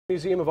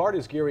Museum of Art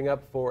is gearing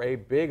up for a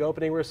big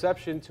opening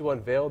reception to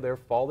unveil their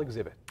fall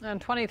exhibit. And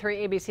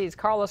 23 ABC's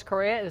Carlos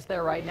Correa is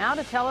there right now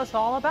to tell us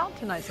all about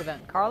tonight's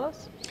event.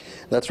 Carlos?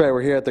 That's right.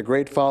 We're here at the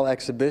Great Fall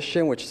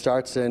Exhibition, which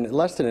starts in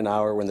less than an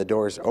hour when the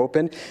doors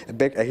open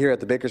here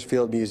at the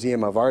Bakersfield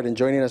Museum of Art. And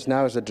joining us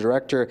now is the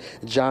director,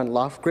 John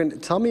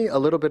Lofgren. Tell me a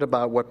little bit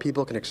about what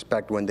people can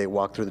expect when they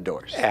walk through the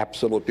doors.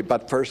 Absolutely.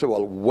 But first of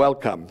all,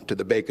 welcome to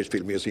the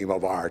Bakersfield Museum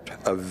of Art,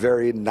 a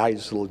very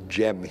nice little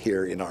gem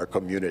here in our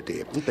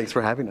community. Thanks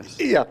for having us.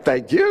 Yeah,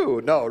 thank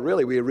you. No,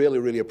 really, we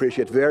really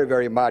appreciate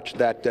very much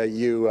that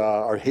you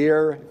are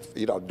here,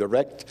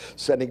 direct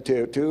sending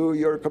to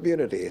your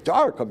community, to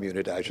our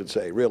community, I should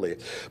say, really.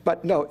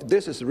 But no,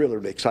 this is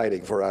really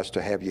exciting for us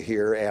to have you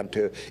here and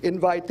to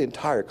invite the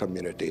entire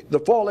community. The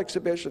fall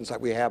exhibitions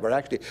that we have are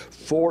actually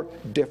 4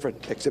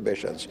 different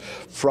exhibitions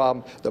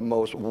from the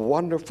most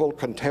wonderful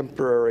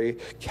contemporary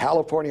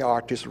California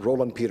artist,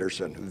 Roland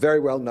Peterson, very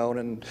well known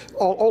and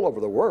all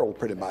over the world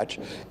pretty much.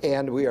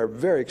 And we are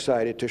very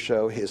excited to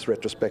show his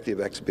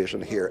retrospective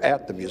exhibition here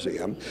at the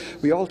museum.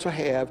 We also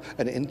have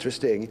an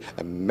interesting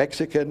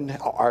Mexican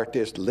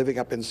artist living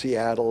up in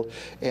Seattle,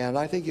 and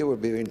I think you will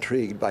be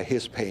intrigued by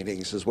his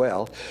paintings as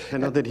well. I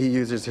know that he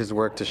uses his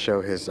work to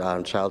show his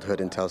childhood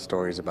and tell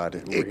stories about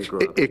it, where he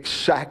grew up.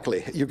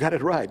 Exactly. You got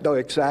it right. No,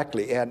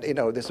 exactly. And,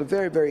 there's a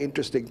very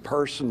interesting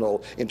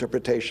personal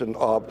interpretation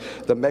of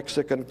the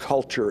Mexican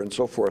culture and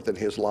so forth in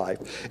his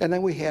life. And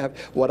then we have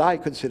what I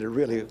consider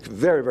really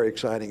very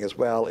exciting as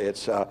well.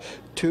 It's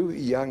 2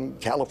 young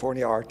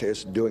California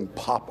artists doing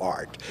pop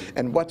art.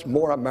 And what's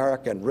more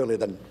American really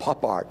than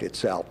pop art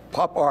itself?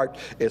 Pop art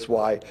is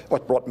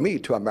what brought me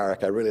to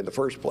America really in the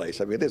first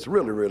place. I mean, it's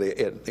really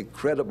an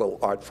incredible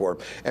art form,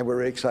 and we're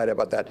really excited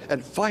about that.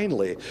 And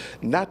finally,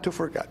 not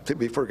to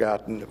be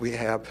forgotten, we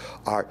have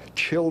our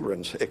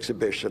children's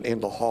exhibition in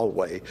the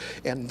hallway,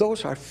 and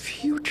those are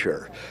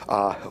future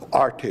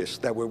artists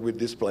that we will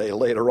display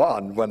later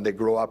on when they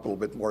grow up a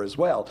little bit more as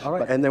well. All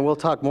right, and then we'll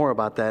talk more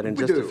about that in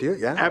just a few.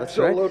 Yeah,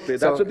 absolutely.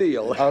 That's a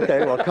deal.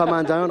 Okay, well, come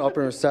on down.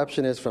 Open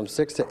reception is from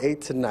 6 to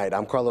 8 tonight.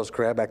 I'm Carlos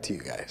Correa. Back to you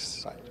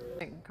guys.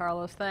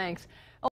 Carlos, thanks.